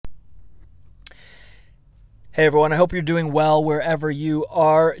Hey everyone, I hope you're doing well wherever you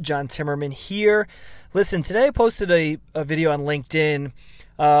are. John Timmerman here. Listen, today I posted a video on LinkedIn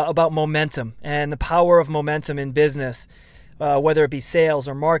about momentum and the power of momentum in business, whether it be sales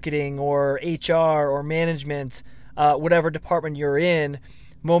or marketing or HR or management, whatever department you're in.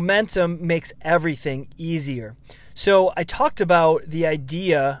 Momentum makes everything easier. So I talked about the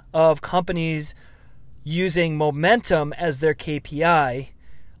idea of companies using momentum as their KPI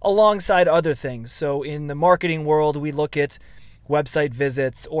alongside other things. So in the marketing world, we look at website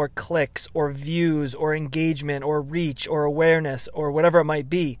visits or clicks or views or engagement or reach or awareness or whatever it might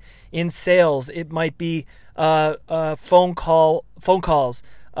be. In sales, it might be phone calls,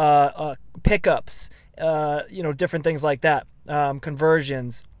 pickups, different things like that,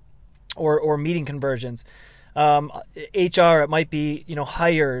 conversions or meeting conversions. HR, it might be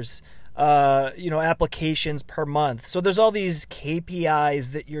hires. Applications per month. So there's all these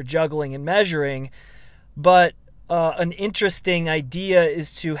KPIs that you're juggling and measuring, but an interesting idea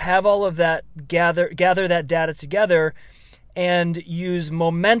is to have all of that, gather that data together and use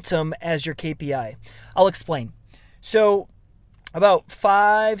momentum as your KPI. I'll explain. So about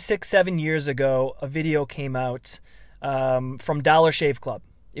 5, 6, 7 years ago, a video came out from Dollar Shave Club.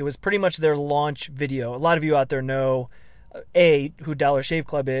 It was pretty much their launch video. A lot of you out there know A, who Dollar Shave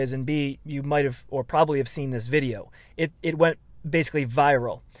Club is, and B, you might have or probably have seen this video. It went basically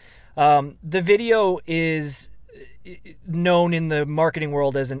viral. The video is known in the marketing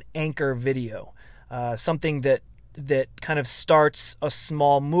world as an anchor video, something that kind of starts a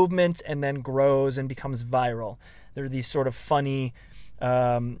small movement and then grows and becomes viral. There are these sort of funny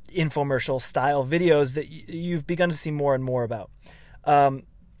infomercial style videos that you've begun to see more and more about.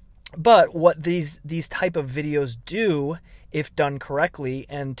 But what these type of videos do, if done correctly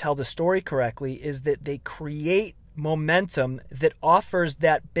and tell the story correctly, is that they create momentum that offers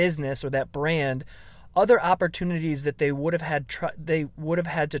that business or that brand other opportunities that they would have had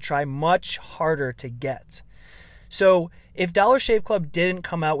to try much harder to get. So if Dollar Shave Club didn't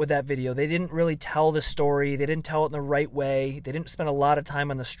come out with that video, they didn't really tell the story, they didn't tell it in the right way, they didn't spend a lot of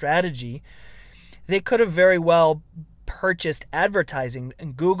time on the strategy, they could have very well purchased advertising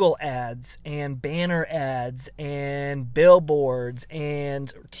and Google ads and banner ads and billboards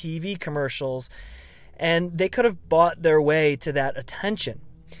and TV commercials, and they could have bought their way to that attention.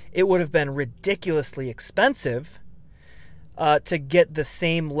 It would have been ridiculously expensive to get the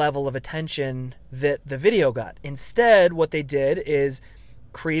same level of attention that the video got. Instead, what they did is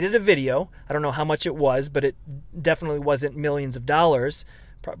created a video. I don't know how much it was, but it definitely wasn't millions of dollars,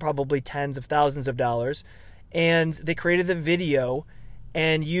 probably tens of thousands of dollars. And they created the video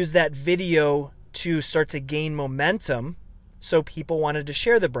and used that video to start to gain momentum, so people wanted to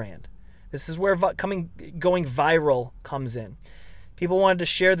share the brand. This is where going viral comes in. People wanted to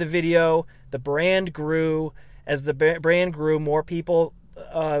share the video. The brand grew. As the brand grew, more people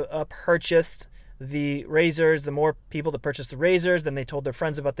purchased the razors. The more people that purchased the razors, then they told their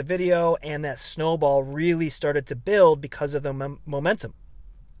friends about the video, and that snowball really started to build because of the momentum.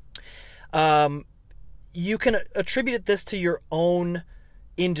 You can attribute this to your own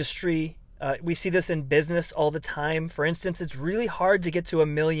industry. We see this in business all the time. For instance, it's really hard to get to $1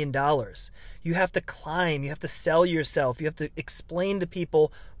 million. You have to climb. You have to sell yourself. You have to explain to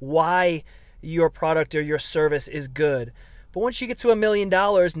people why your product or your service is good. But once you get to $1 million,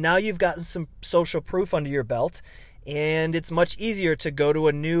 now you've gotten some social proof under your belt, and it's much easier to go to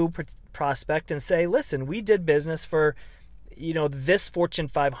a new prospect and say, listen, we did business for this Fortune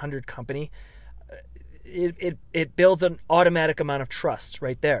 500 company. It builds an automatic amount of trust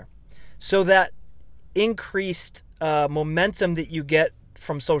right there. So that increased momentum that you get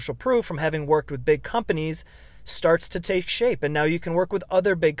from social proof, from having worked with big companies, starts to take shape. And now you can work with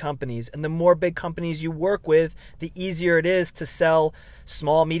other big companies. And the more big companies you work with, the easier it is to sell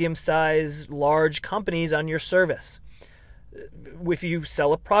small, medium-sized, large companies on your service. If you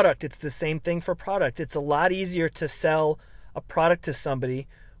sell a product, it's the same thing for product. It's a lot easier to sell a product to somebody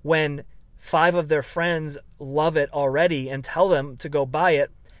when 5 of their friends love it already and tell them to go buy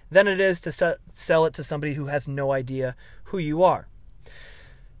it than it is to sell it to somebody who has no idea who you are.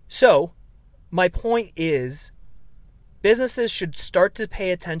 So my point is, businesses should start to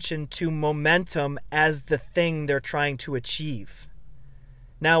pay attention to momentum as the thing they're trying to achieve.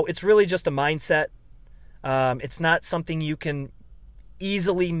 Now, it's really just a mindset. It's not something you can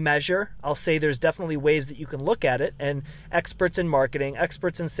easily measure. I'll say there's definitely ways that you can look at it, and experts in marketing,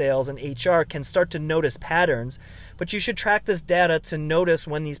 experts in sales, and HR can start to notice patterns, but you should track this data to notice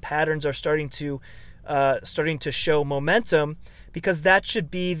when these patterns are starting to show momentum, because that should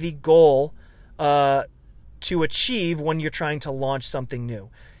be the goal to achieve when you're trying to launch something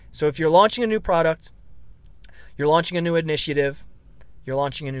new. So if you're launching a new product, You're launching a new initiative. You're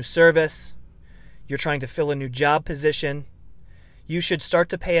launching a new service. You're trying to fill a new job position. You should start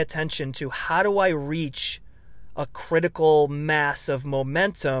to pay attention to, how do I reach a critical mass of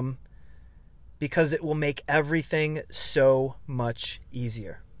momentum, because it will make everything so much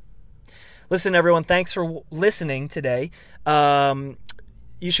easier. Listen, everyone, thanks for listening today.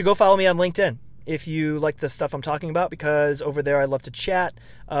 You should go follow me on LinkedIn if you like the stuff I'm talking about, because over there I love to chat.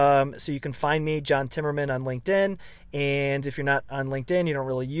 So you can find me, John Timmerman, on LinkedIn. And if you're not on LinkedIn, you don't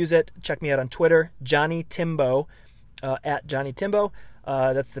really use it, check me out on Twitter, Johnny Timbo, at Johnny Timbo.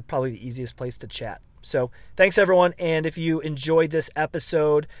 That's probably the easiest place to chat. So thanks, everyone. And if you enjoyed this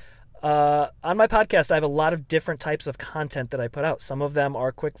episode, on my podcast, I have a lot of different types of content that I put out. Some of them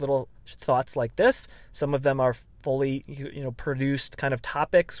are quick little thoughts like this. Some of them are fully, produced kind of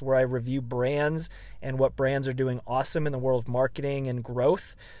topics where I review brands and what brands are doing awesome in the world of marketing and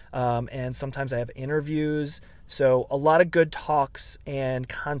growth. And sometimes I have interviews. So a lot of good talks and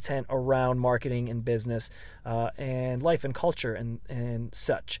content around marketing and business, and life and culture and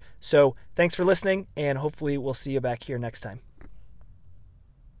such. So thanks for listening, and hopefully we'll see you back here next time.